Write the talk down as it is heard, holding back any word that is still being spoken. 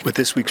With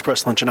this week's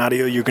Press Lunch and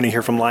Audio, you're going to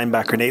hear from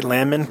linebacker Nate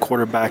Landman,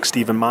 quarterback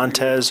Steven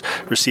Montez,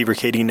 receiver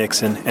Katie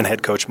Nixon, and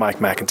head coach Mike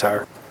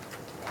McIntyre.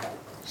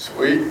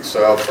 Sweet.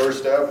 So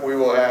first up, we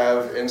will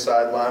have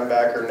inside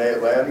linebacker Nate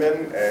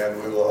Landman,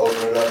 and we will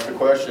open it up to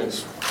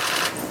questions.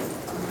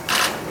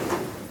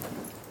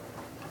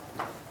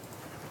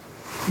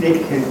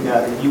 Nate, can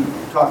you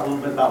talk a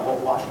little bit about what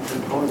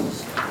Washington poses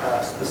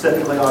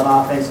specifically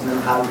on offense, and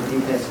then how the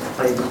defense has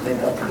played, you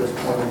think, up to this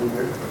point of the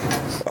year?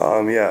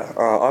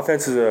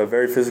 Offense is a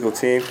very physical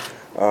team.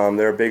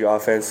 They're a big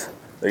offense.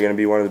 They're going to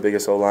be one of the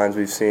biggest O-lines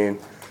we've seen.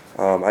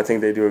 I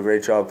think they do a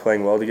great job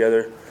playing well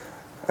together,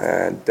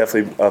 and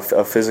definitely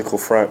a physical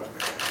front.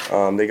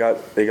 They got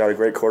a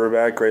great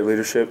quarterback, great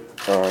leadership.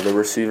 The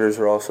receivers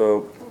are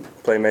also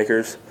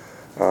playmakers.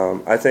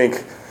 I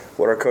think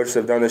what our coaches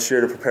have done this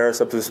year to prepare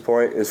us up to this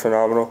point is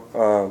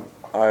phenomenal.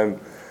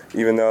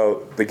 Even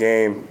though the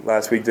game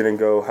last week didn't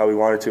go how we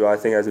wanted to, I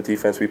think as a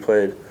defense we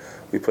played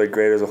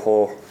great as a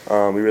whole.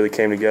 We really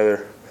came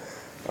together.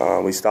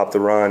 We stopped the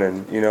run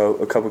and,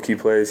 a couple key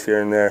plays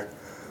here and there.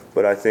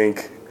 But I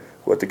think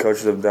what the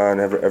coaches have done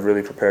have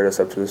really prepared us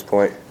up to this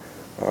point.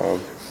 And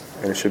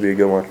it should be a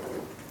good one.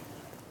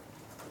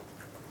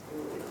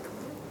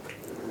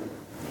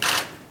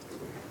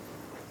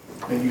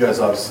 And you guys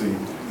obviously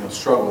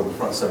struggled with the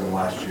front seven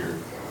last year.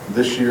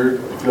 This year,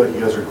 I feel like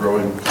you guys are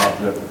growing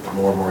confident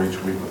more and more each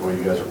week with the way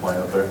you guys are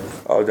playing up there.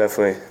 Oh,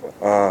 definitely.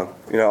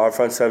 Our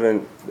front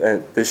seven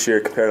and this year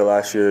compared to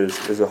last year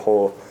is a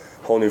whole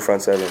new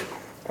front seven.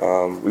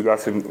 We got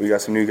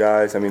some new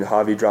guys.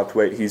 Javi dropped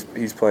weight.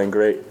 He's playing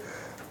great.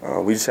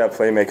 We just have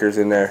playmakers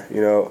in there.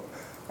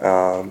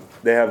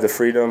 They have the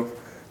freedom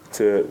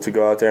to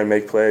go out there and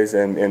make plays,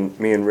 and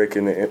me and Rick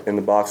in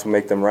the box will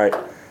make them right.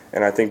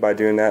 And I think by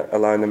doing that,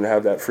 allowing them to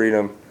have that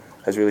freedom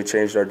has really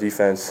changed our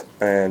defense.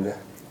 And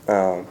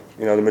the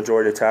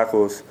majority of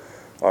tackles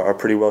are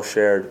pretty well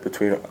shared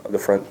between the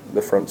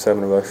front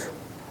seven of us.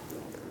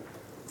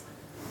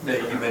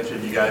 Nate, you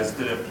mentioned you guys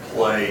didn't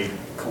play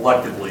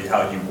collectively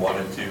how you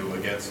wanted to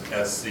against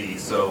SC.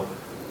 So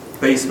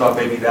based on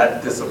maybe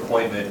that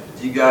disappointment,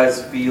 do you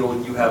guys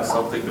feel you have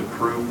something to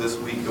prove this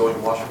week going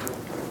to Washington?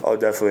 Oh,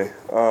 definitely.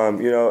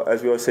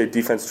 As we always say,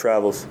 defense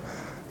travels.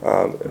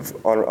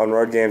 On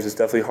road games, it's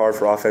definitely hard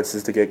for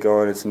offenses to get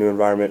going. It's a new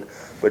environment,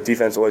 but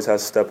defense always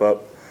has to step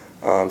up.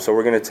 So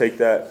we're going to take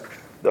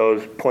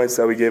those points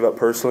that we gave up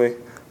personally.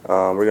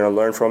 We're going to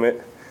learn from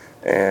it,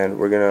 and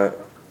we're going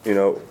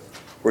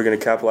to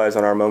capitalize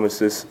on our moments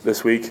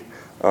this week.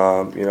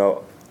 I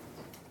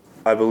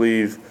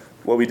believe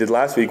what we did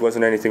last week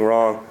wasn't anything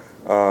wrong.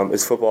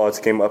 It's football. It's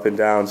a game up and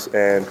downs,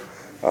 and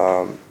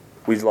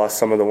we lost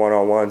some of the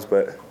one-on-ones,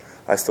 but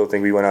I still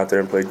think we went out there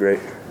and played great.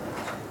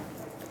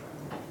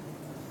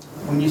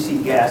 When you see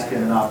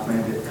Gaskin and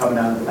Ahmed coming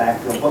out of the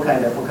backfield, what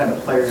kind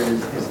of player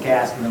is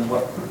Gaskin, and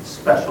what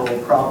special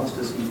problems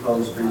does he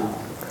pose for you?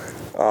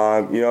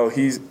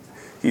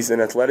 He's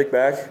an athletic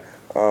back.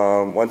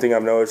 One thing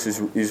I've noticed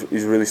is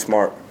he's really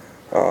smart.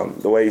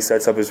 The way he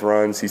sets up his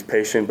runs, he's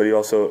patient, but he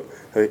also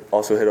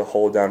hit a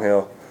hole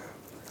downhill.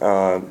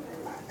 Him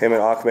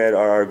and Ahmed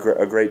are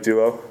a great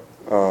duo.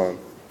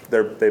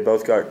 They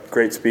both got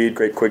great speed,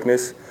 great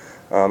quickness.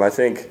 I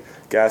think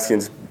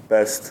Gaskin's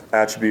best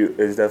attribute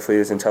is definitely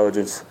his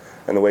intelligence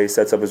and the way he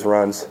sets up his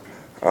runs.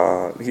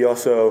 He's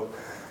also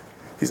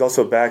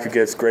a back who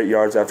gets great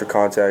yards after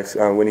contact.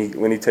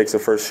 When he takes the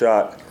first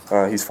shot,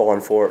 he's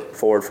falling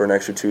forward for an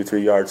extra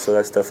 2-3 yards. So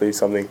that's definitely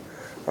something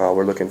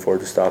we're looking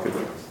forward to stopping.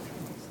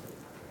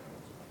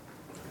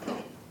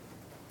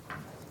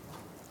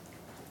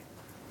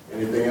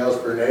 Anything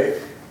else for Nate?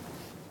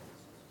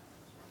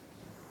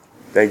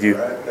 Thank you.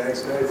 All right,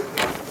 thanks, Nate.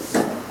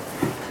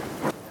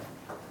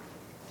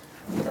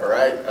 All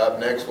right, up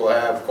next we'll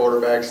have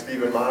quarterback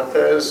Steven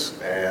Montez,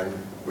 and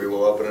we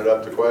will open it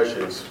up to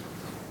questions.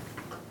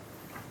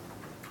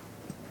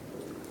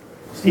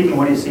 Stephen,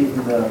 what do you see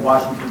from the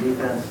Washington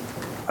defense?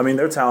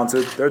 They're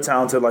talented. They're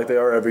talented like they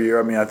are every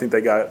year. I think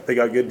they got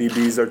good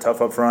DBs. They're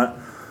tough up front.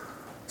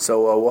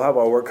 So we'll have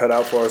our work cut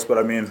out for us. But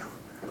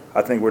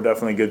I think we're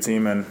definitely a good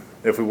team. And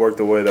if we work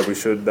the way that we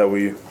should, that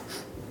we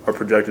are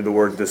projected to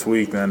work this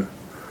week, then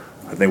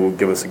I think will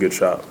give us a good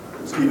shot.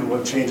 Steven,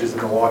 what changes in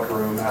the locker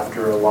room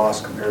after a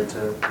loss compared to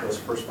those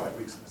first 5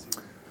 weeks of the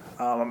season?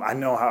 I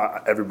know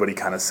how everybody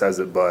kind of says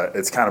it, but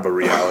it's kind of a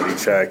reality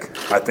check.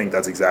 I think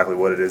that's exactly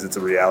what it is. It's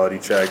a reality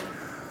check.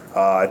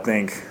 I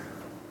think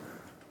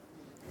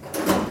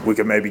we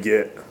could maybe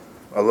get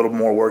a little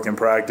more work in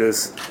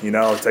practice,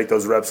 take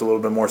those reps a little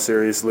bit more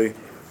seriously.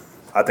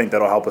 I think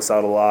that'll help us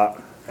out a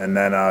lot. And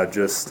then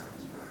just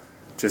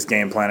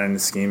game planning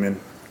and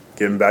scheming,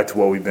 getting back to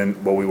what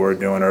we were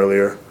doing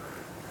earlier,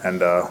 and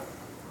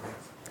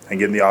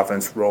getting the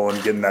offense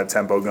rolling, getting that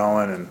tempo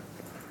going,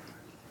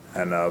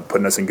 and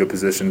putting us in good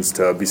positions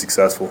to be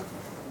successful.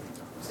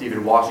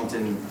 Steven,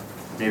 Washington,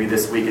 maybe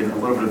this week in a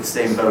little bit of the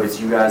same boat as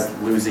you guys,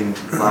 losing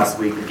last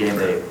week, the game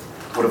they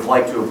would have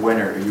liked to have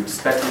won. Are you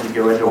expecting to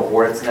go into a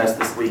Hornets nest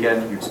this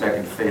weekend? Are you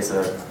expecting to face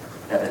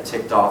a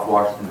ticked-off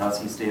Washington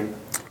Huskies team?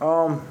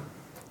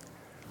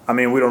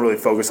 We don't really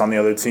focus on the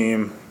other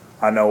team.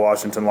 I know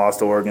Washington lost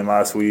to Oregon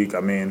last week. I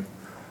mean,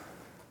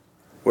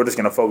 we're just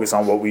going to focus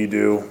on what we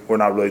do. We're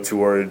not really too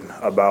worried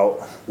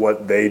about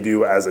what they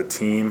do as a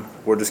team.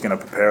 We're just going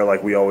to prepare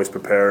like we always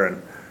prepare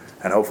and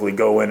hopefully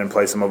go in and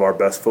play some of our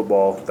best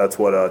football. That's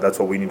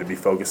what we need to be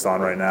focused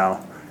on right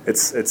now.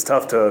 It's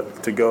tough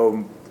to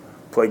go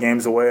play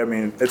games away. I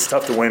mean, it's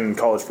tough to win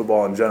college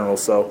football in general.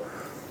 So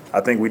I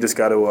think we just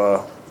got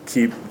to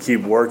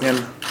keep working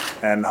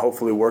and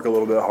hopefully work a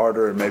little bit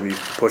harder and maybe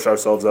push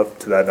ourselves up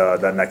to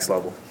that next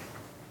level.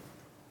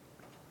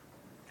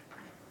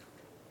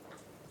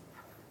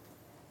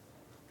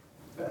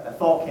 At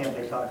fall camp,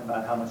 they talked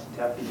about how much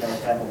depth you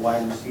guys have at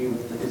wide receiver.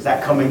 Is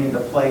that coming into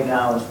play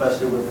now,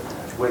 especially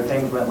with the way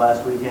things went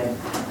last weekend?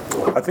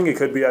 I think it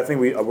could be. I think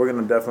we're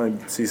going to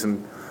definitely see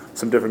some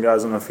different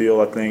guys on the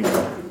field. I think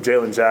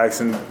Jalen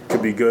Jackson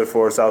could be good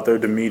for us out there.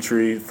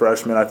 Dimitri,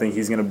 freshman, I think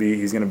he's going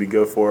to be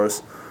good for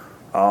us.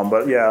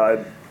 But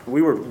yeah,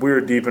 we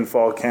were deep in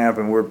fall camp,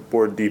 and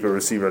we're deep at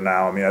receiver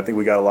now. I mean, I think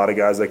we got a lot of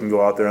guys that can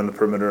go out there on the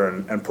perimeter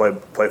and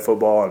play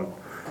football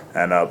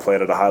and play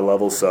it at a high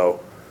level.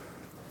 So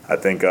I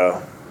think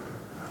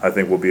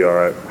we'll be all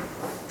right.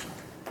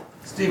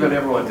 Stephen,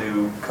 everyone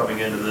knew coming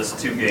into this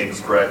 2-game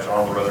stretch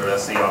on the road at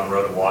SC, on the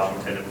road at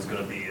Washington, it was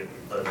going to be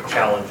a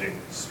challenging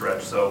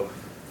stretch. So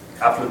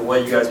after the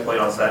way you guys played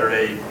on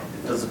Saturday,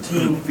 does the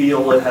team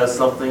feel it has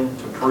something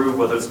to prove,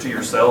 whether it's to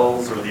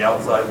yourselves or the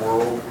outside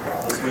world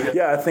this weekend?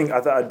 Yeah, I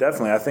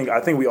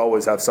think we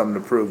always have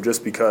something to prove,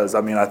 just because,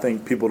 I mean, I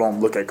think people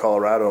don't look at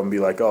Colorado and be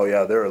like, oh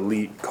yeah, they're an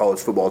elite college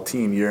football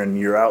team year in,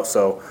 year out.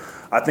 So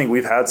I think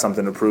we've had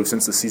something to prove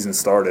since the season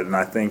started, and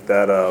I think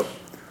that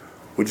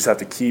we just have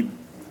to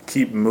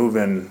keep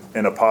moving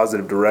in a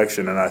positive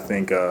direction, and I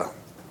think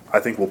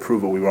we'll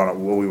prove what we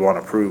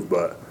want to prove.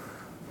 But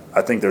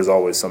I think there's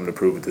always something to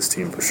prove with this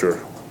team for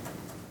sure.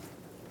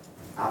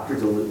 After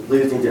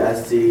losing to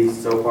SC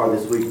so far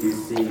this week, do you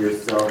see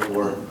yourself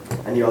or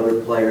any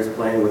other players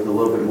playing with a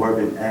little bit more of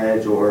an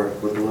edge or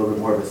with a little bit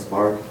more of a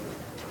spark?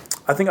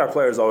 I think our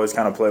players always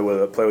kind of play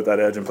with that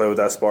edge and play with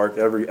that spark.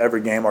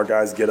 Every game, our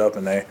guys get up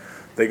and they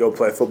go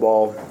play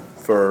football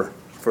for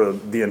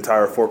the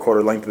entire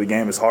 4-quarter length of the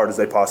game as hard as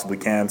they possibly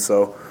can.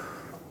 So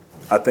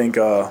I think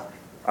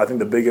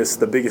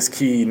the biggest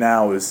key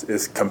now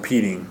is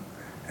competing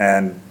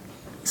and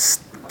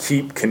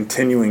keep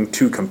continuing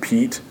to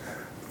compete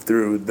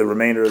through the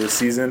remainder of the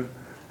season,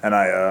 and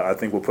I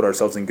think we'll put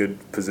ourselves in good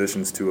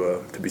positions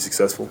to be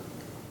successful.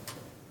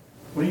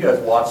 When you guys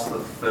watch the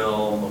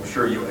film, I'm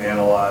sure you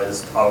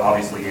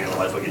obviously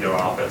analyze what you do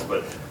on offense,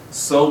 but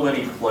so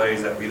many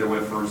plays that either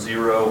went for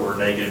 0 or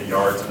negative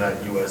yards in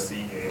that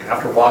USC game.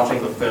 After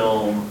watching the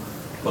film,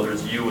 whether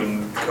it's you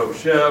and Coach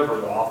Chev or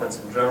the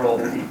offense in general,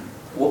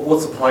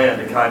 what's the plan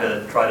to kind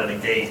of try to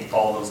negate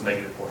all those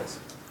negative plays?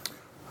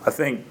 I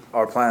think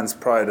our plan's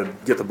probably to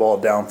get the ball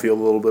downfield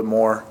a little bit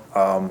more.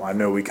 I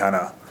know we try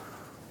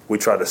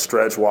to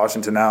stretch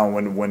Washington now.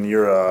 When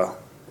you're a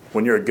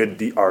good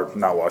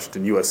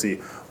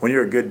USC. When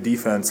you're a good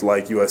defense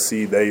like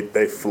USC,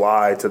 they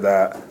fly to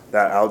that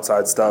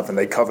outside stuff and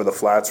they cover the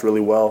flats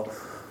really well.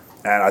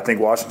 And I think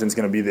Washington's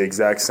going to be the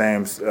exact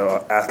same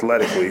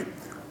athletically.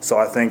 So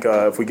I think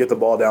if we get the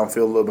ball downfield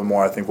a little bit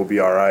more, I think we'll be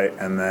all right.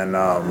 And then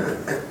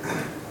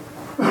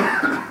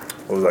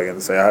what was I going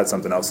to say? I had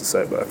something else to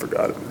say, but I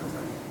forgot it.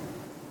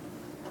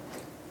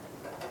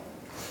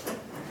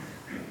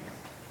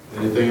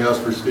 Anything else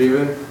for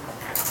Stephen?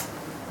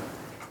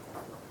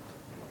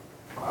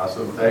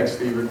 Awesome. Thanks,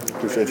 Stephen.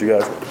 Appreciate you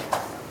guys.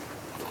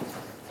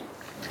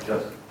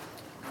 Justin.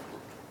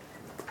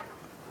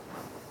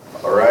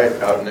 All right,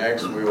 up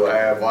next we will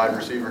have wide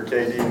receiver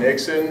KD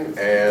Nixon,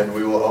 and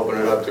we will open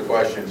it up to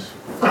questions.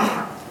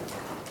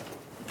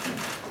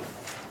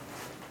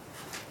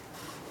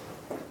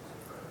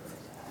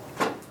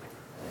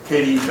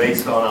 KD,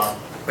 based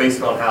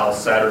on how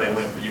Saturday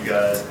went for you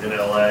guys in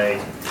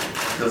LA,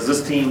 does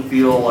this team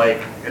feel like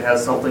it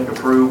has something to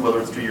prove,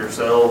 whether it's to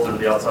yourselves or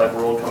the outside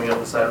world coming up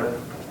this Saturday?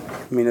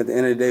 I mean, at the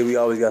end of the day, we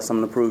always got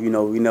something to prove.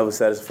 We never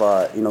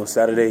satisfied.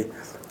 Saturday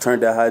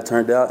turned out how it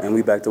turned out, and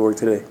we back to work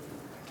today.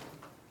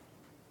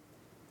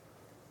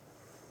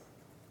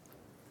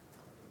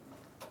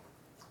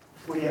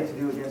 What do you have to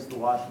do against the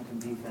Washington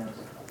defense?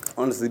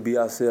 Honestly, be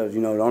ourselves.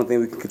 The only thing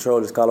we can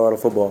control is Colorado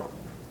football.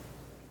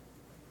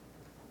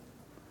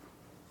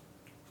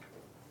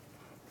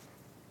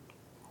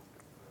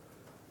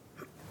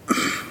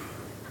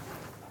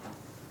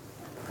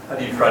 How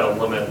do you try to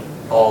limit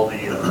all the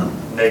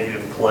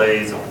negative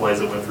plays and plays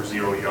that went for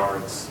 0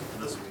 yards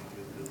this week?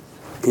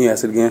 Can you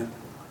ask it again?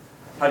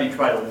 How do you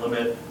try to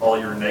limit all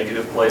your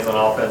negative plays on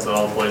offense and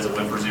all the plays that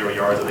went for 0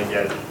 yards? I think you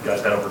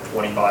guys had over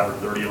 25 or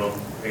 30 of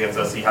them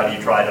against SC. How do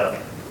you try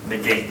to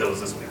negate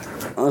those this week?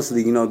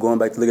 Honestly, going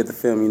back to look at the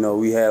film,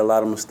 we had a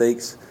lot of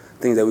mistakes,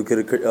 things that we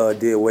could have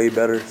did way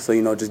better. So,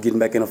 just getting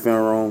back in the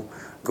film room,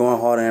 going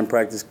harder in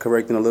practice,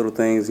 correcting the little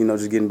things,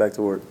 just getting back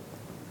to work.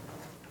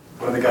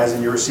 One of the guys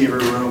in your receiver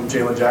room,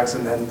 Jalen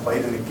Jackson, hadn't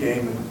played in the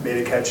game and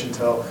made a catch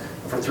until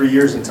the for 3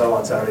 years until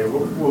on Saturday.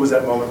 What was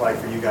that moment like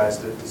for you guys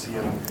to see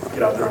him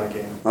get out there on a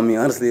game? I mean,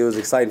 honestly, it was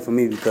exciting for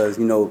me because,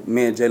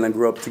 me and Jalen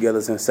grew up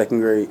together since second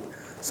grade.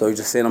 So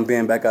just seeing him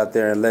being back out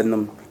there and letting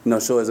him,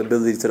 show his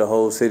ability to the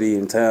whole city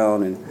and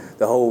town and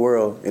the whole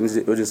world, and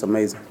it was just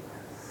amazing.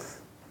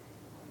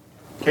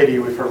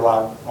 KD, we've heard a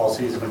lot all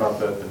season about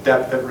the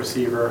depth at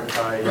receiver.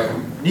 You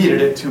haven't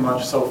needed it too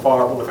much so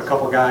far, but with a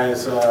couple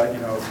guys,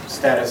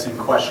 status in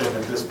question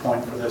at this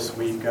point for this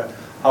week,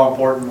 how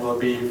important will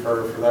it be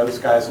for those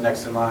guys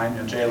next in line,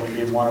 and Jalen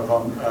being one of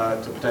them,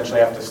 to potentially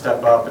have to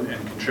step up and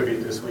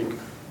contribute this week?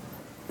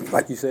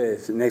 Like you said,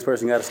 the next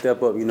person got to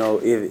step up.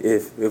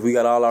 If we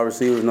got all our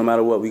receivers, no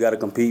matter what, we got to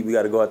compete. We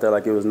got to go out there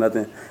like it was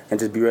nothing and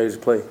just be ready to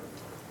play.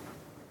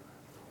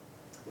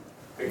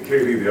 And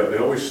KD, they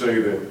always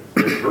say that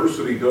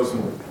adversity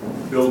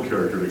doesn't build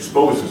character, it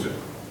exposes it.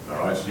 All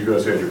right, so you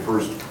guys had your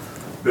first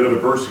bit of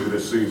adversity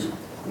this season.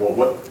 Well,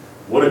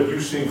 what have you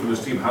seen from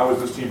this team? How has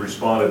this team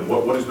responded?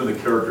 What has been the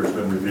character that's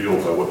been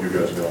revealed by what you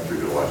guys have gone through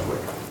the last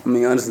week? I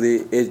mean,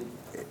 honestly,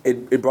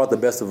 it brought the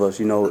best of us.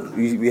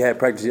 We had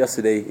practice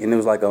yesterday, and it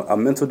was like a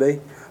mental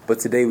day. But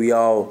today we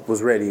all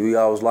was ready. We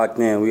all was locked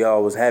in. We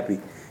all was happy.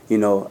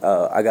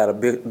 I got a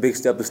big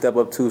step to step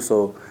up to.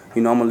 So,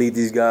 I'm gonna lead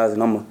these guys,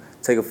 and I'm gonna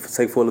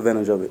take full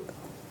advantage of it.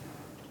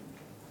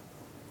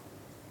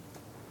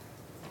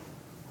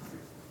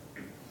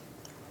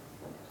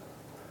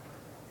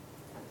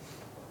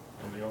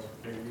 Anything else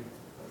for KD?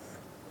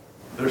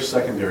 Their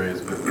secondary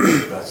has been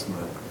the best in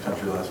the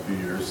country the last few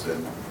years,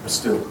 and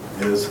still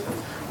is.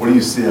 What do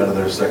you see out of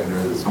their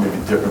secondary that's maybe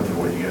different than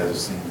what you guys have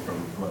seen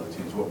from other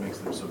teams? What makes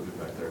them so good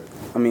back there?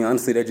 I mean,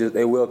 honestly,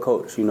 they well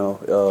coached.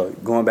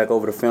 Going back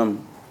over the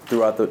film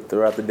throughout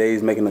the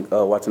days,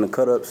 watching the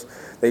cut-ups,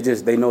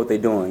 they know what they're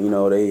doing.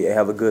 They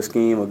have a good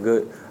scheme,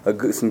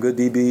 some good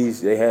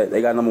DBs.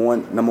 They got number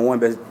one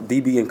best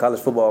DB in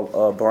college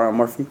football, Brian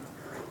Murphy,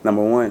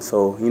 number one.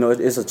 So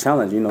it's a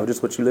challenge.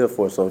 Just what you live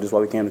for. So just why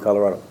we came to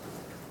Colorado.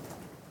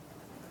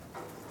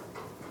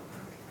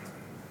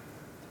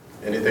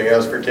 Anything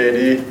else for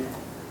KD?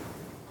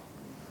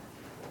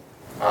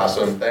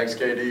 Awesome. Thanks,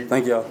 KD.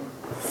 Thank y'all.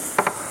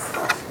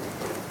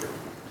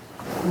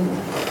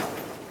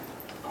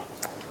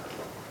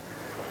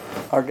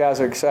 Our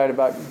guys are excited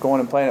about going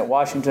and playing at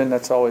Washington.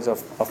 That's always a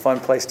fun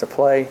place to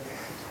play.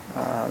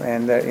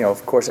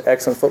 Of course, an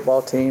excellent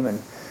football team and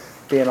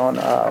being on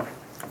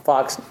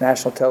Fox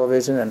national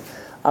television. And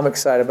I'm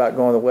excited about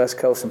going to the West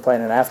Coast and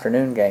playing an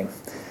afternoon game,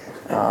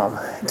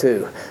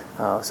 too.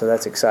 So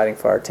that's exciting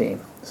for our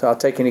team. So I'll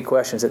take any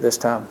questions at this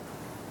time.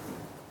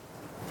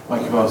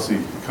 Mike, you've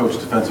obviously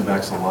coached defensive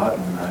backs a lot,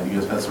 and you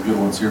guys have had some good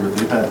ones here, but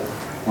they've had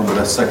one of the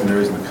best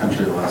secondaries in the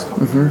country the last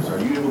couple of years. Are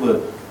you able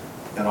to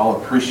at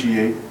all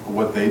appreciate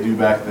what they do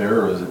back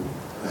there, or is it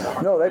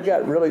hard? No, they've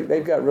got really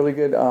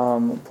good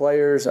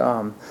players.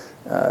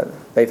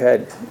 They've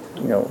had,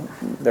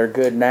 they're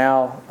good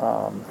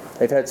now.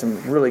 They've had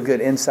some really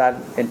good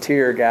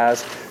interior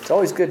guys. It's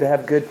always good to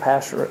have good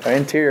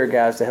interior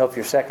guys to help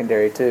your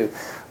secondary too.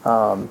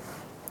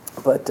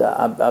 But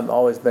I've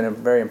always been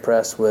very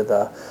impressed with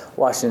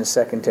Washington's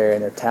secondary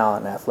and their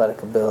talent and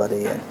athletic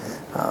ability, and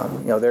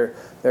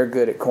they're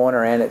good at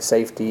corner and at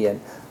safety,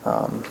 and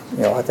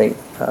I think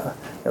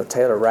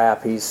Taylor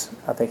Rapp, he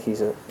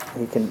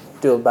can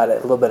do about a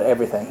little bit of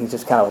everything. He's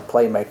just kind of a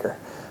playmaker,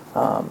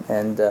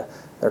 and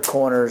their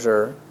corners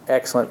are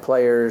excellent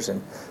players,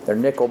 and their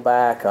nickel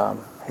back,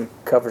 he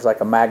covers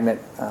like a magnet.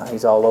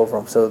 He's all over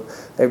them, so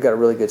they've got a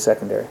really good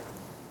secondary.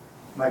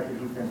 Mike,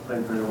 your defense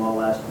played very well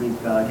last week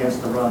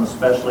against the run,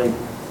 especially.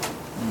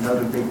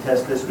 Another big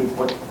test this week.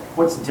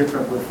 What's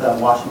different with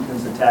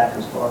Washington's attack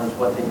as far as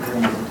what they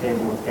bring to the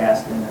table with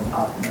Gaston and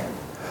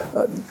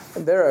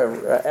Hoffman? They're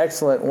an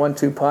excellent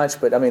 1-2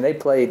 punch, but I mean they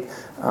played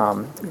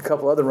a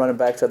couple other running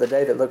backs the other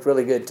day that looked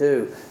really good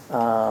too,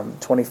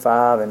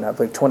 25 and I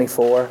believe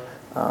 24.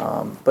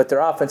 But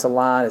their offensive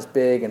line is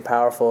big and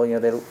powerful.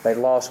 They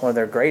lost one of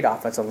their great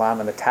offensive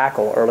linemen, the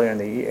tackle, earlier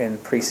in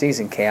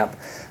preseason camp.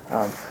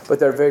 But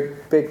they're a very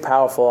big,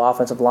 powerful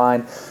offensive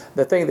line.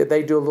 The thing that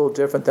they do a little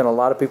different than a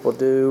lot of people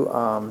do,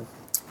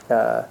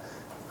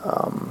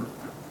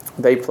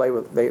 they play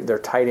with their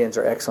tight ends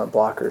are excellent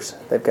blockers.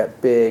 They've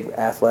got big,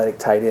 athletic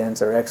tight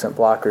ends. They're excellent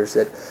blockers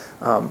that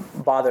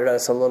bothered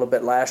us a little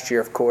bit last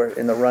year, of course,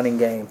 in the running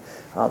game.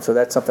 So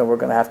that's something we're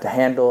going to have to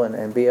handle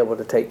and be able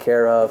to take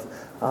care of.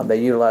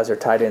 They utilize their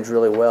tight ends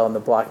really well in the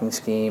blocking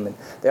scheme, and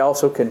they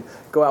also can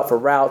go out for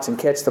routes and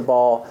catch the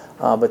ball.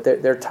 But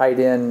their tight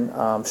end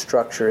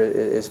structure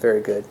is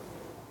very good.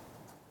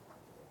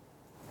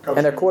 Coach,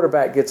 and their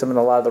quarterback gets them in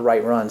a lot of the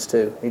right runs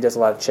too. He does a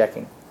lot of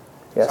checking.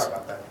 Yes, sorry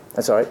about that.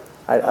 That's all right.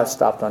 I've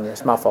stopped on you.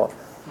 It's my fault.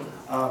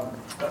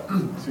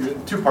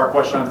 Two-part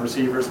question on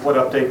receivers. What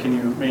update can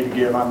you maybe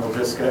give on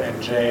Laviska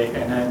and Jay?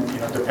 And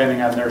then,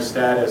 depending on their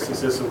status,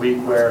 is this a week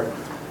where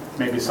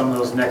maybe some of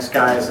those next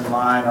guys in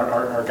line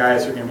are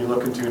guys you're going to be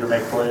looking to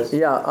make plays?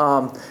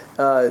 Yeah,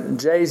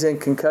 Jay's in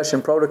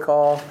concussion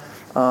protocol,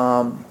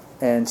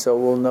 and so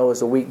we'll know as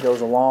the week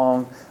goes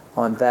along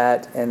on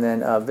that. And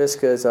then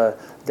Viska's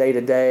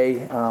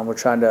day-to-day. We're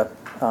trying to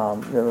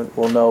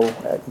we'll know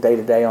day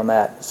to day on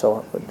that.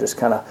 So just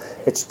kind of,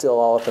 it's still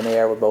all up in the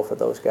air with both of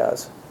those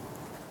guys.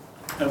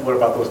 And what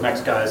about those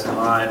next guys in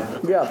line?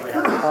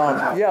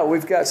 Yeah,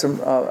 we've got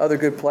some other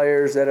good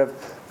players that have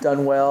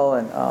done well,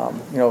 and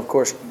of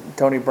course,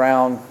 Tony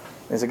Brown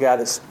is a guy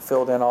that's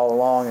filled in all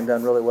along and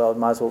done really well.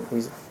 Might as well,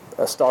 he's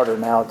a starter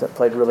now. That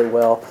played really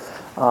well.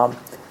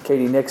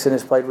 Katie Nixon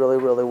has played really,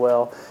 really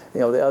well.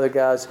 The other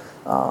guys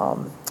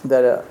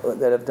that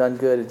have done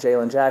good,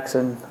 Jalen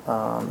Jackson.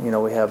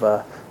 We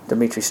have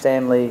Dimitri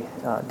Stanley,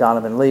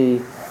 Donovan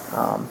Lee,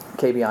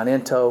 Kavion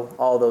Into.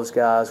 All those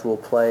guys will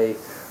play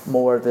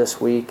more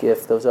this week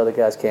if those other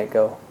guys can't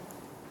go.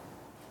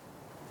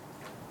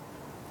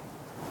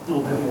 A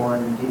little bit more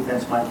on your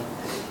defense, Mike.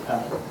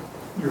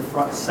 Your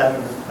front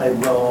seven has played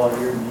well all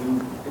year.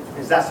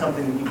 Is that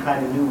something that you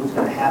kind of knew was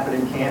going to happen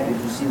in camp? Did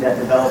you see that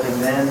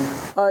developing then?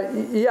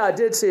 Yeah, I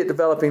did see it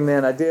developing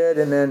then. I did,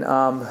 and then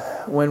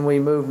when we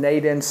moved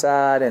Nate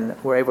inside and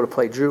were able to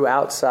play Drew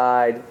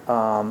outside,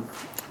 that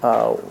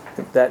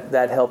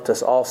helped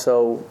us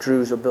also.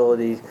 Drew's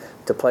ability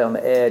to play on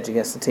the edge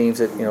against the teams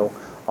that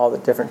all the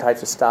different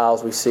types of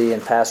styles we see in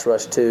pass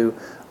rush too,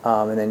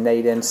 and then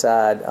Nate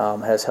inside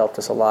has helped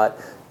us a lot.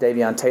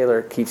 Davion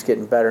Taylor keeps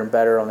getting better and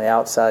better on the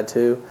outside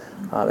too,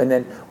 and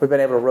then we've been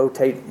able to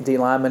rotate D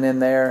linemen in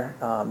there.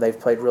 They've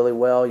played really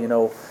well.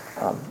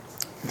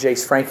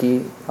 Jace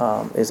Frankie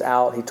is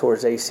out. He tore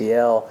his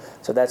ACL,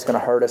 so that's going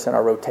to hurt us in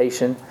our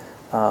rotation.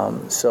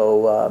 That'll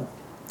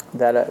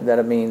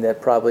mean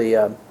that probably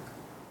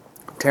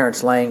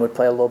Terrence Lang would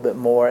play a little bit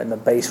more in the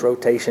base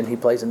rotation. He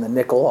plays in the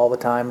nickel all the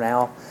time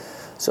now.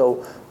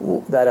 So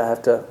that I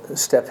have to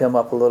step him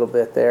up a little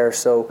bit there.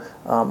 So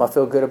I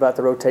feel good about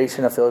the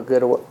rotation. I feel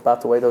good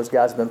about the way those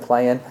guys have been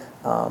playing.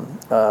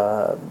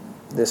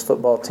 This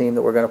football team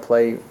that we're going to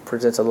play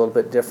presents a little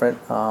bit different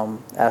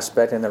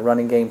aspect in the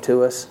running game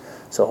to us.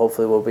 So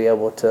hopefully we'll be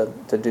able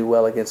to do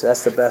well against.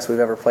 That's the best we've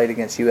ever played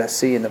against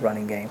USC in the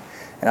running game.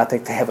 And I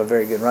think they have a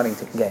very good running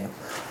game.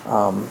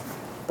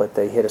 But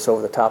they hit us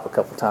over the top a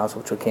couple times,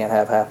 which we can't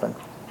have happen.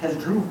 Has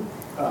Drew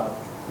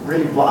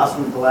really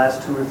blossomed the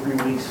last 2 or 3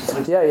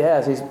 weeks? Yeah, he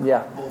has.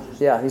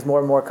 He's more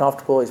and more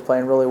comfortable. He's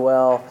playing really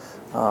well,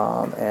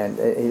 and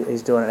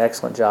he's doing an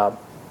excellent job.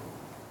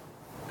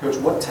 Coach,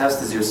 what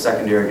test is your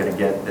secondary going to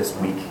get this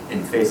week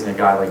in facing a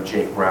guy like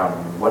Jake Brown?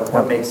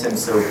 What makes him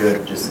so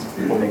good? Just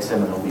what makes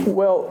him an elite?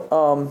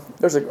 Well,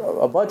 there's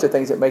a bunch of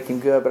things that make him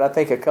good, but I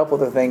think a couple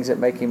of the things that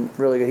make him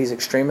really good, he's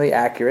extremely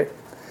accurate,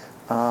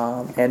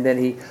 and then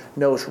he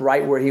knows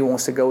right where he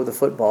wants to go with the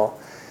football.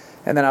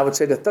 And then I would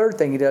say the third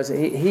thing he does,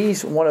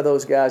 he's one of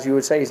those guys, you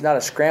would say he's not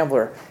a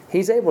scrambler.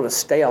 He's able to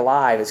stay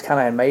alive. It's kind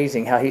of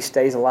amazing how he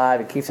stays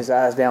alive and keeps his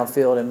eyes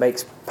downfield and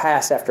makes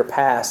pass after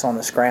pass on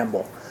the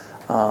scramble.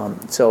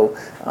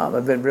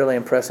 I've been really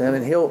impressed with him.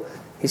 And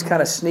he's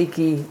kind of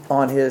sneaky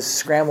on his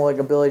scrambling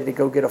ability to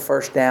go get a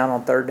first down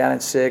on 3rd down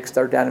and 6,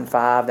 3rd down and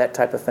 5, that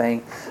type of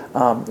thing.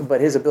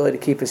 But his ability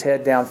to keep his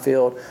head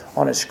downfield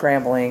on his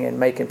scrambling and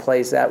making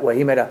plays that way.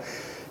 He made a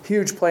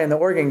huge play in the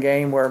Oregon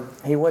game where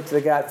he went to the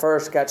guy at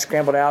first, got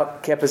scrambled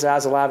out, kept his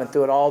eyes alive, and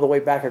threw it all the way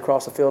back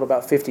across the field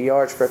about 50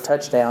 yards for a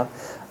touchdown.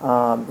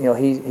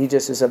 He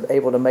just is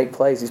able to make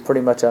plays. He's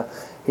pretty much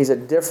he's a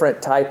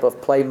different type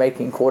of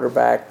playmaking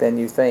quarterback than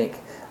you think.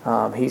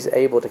 He's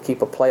able to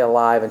keep a play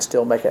alive and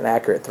still make an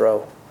accurate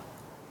throw.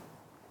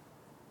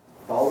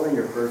 Following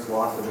your first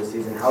loss of the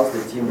season, how's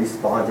the team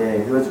responding,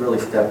 and who has really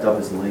stepped up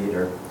as a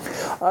leader?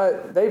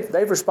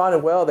 They've responded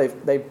well.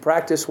 They've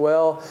practiced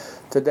well.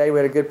 Today we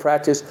had a good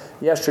practice.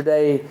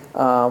 Yesterday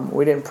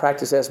we didn't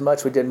practice as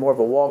much. We did more of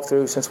a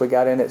walkthrough since we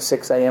got in at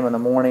 6 a.m. in the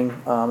morning,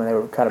 and they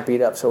were kind of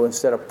beat up. So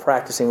instead of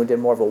practicing, we did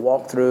more of a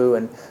walkthrough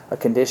and a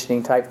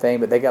conditioning type thing.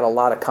 But they got a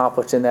lot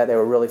accomplished in that. They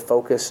were really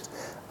focused,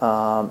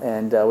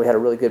 and we had a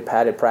really good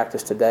padded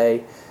practice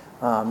today.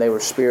 They were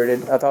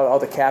spirited. I thought all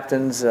the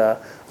captains all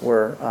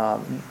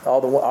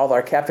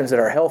our captains that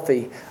are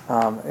healthy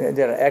did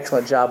an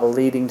excellent job of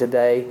leading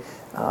today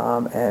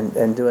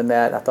and doing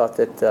that. I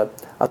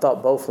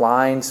thought both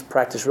lines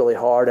practiced really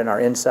hard in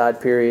our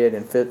inside period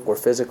and were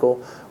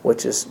physical,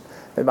 which is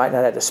they might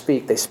not have to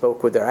speak. They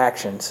spoke with their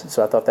actions.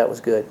 So I thought that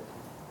was good.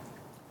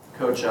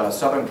 Coach,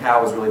 Southern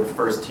Cal was really the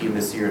first team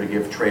this year to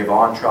give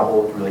Trayvon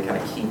trouble, to really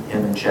kind of keep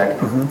him in check.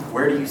 Mm-hmm.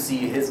 Where do you see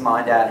his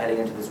mind at heading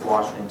into this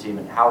Washington team,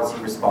 and how has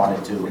he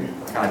responded to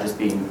kind of just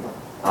being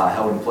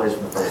held in place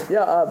from the first?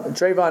 Yeah,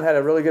 Trayvon had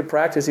a really good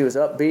practice. He was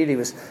upbeat.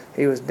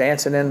 He was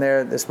dancing in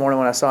there this morning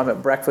when I saw him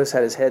at breakfast.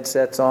 Had his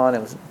headsets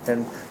on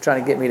and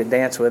trying to get me to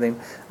dance with him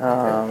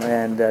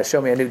and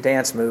show me a new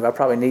dance move. I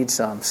probably need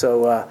some.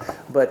 So,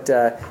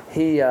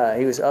 he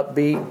was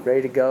upbeat,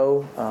 ready to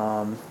go.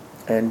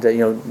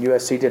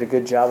 USC did a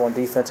good job on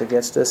defense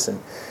against us,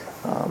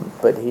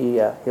 but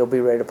he'll be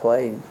ready to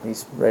play.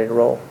 He's ready to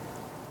roll.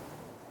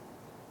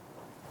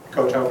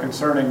 Coach, how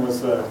concerning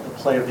was the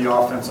play of the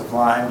offensive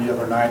line the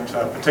other night,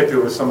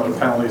 particularly with some of the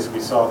penalties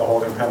we saw, the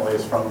holding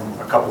penalties from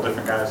a couple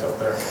different guys up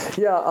there?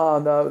 Yeah,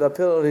 the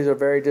penalties are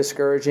very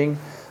discouraging,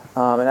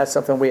 and that's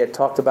something we had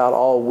talked about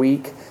all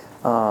week,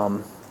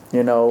 to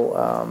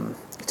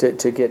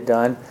get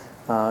done.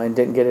 and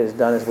didn't get it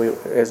done as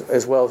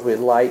well as we'd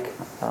like.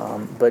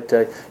 But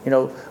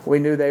we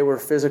knew they were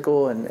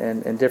physical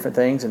and different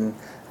things, and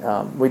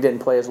we didn't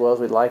play as well as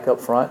we'd like up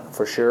front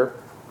for sure.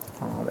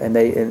 And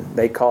they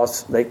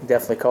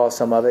definitely caused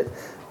some of it.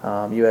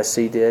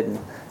 USC did,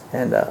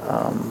 and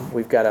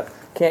we've got to.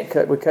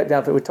 We cut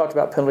down. We talked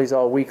about penalties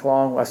all week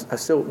long. I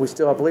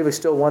believe we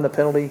still won the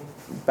penalty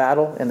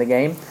battle in the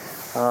game.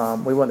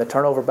 We won the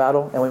turnover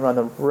battle and we won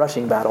the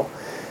rushing battle.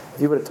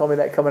 If you would have told me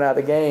that coming out of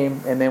the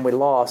game and then we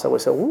lost, I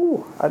would have said,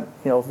 "Woo!"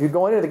 If you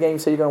go into the game,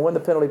 say you're going to win the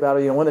penalty battle,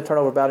 you're going to win the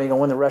turnover battle, you're going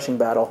to win the rushing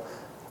battle.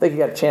 I think you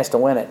got a chance to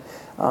win it,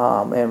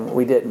 and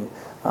we didn't.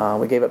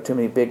 We gave up too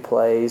many big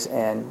plays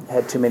and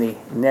had too many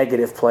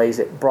negative plays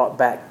that brought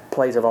back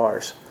plays of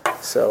ours.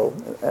 So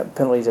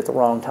penalties at the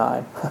wrong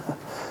time.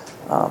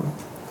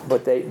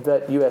 But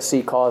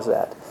USC caused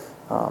that.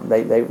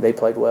 They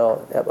played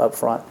well up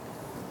front.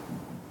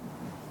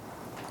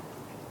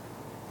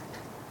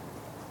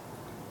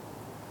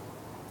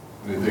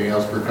 Anything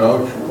else for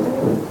Coach?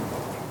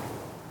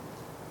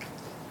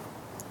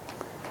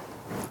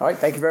 All right,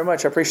 thank you very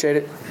much. I appreciate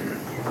it.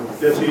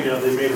 Jesse, they made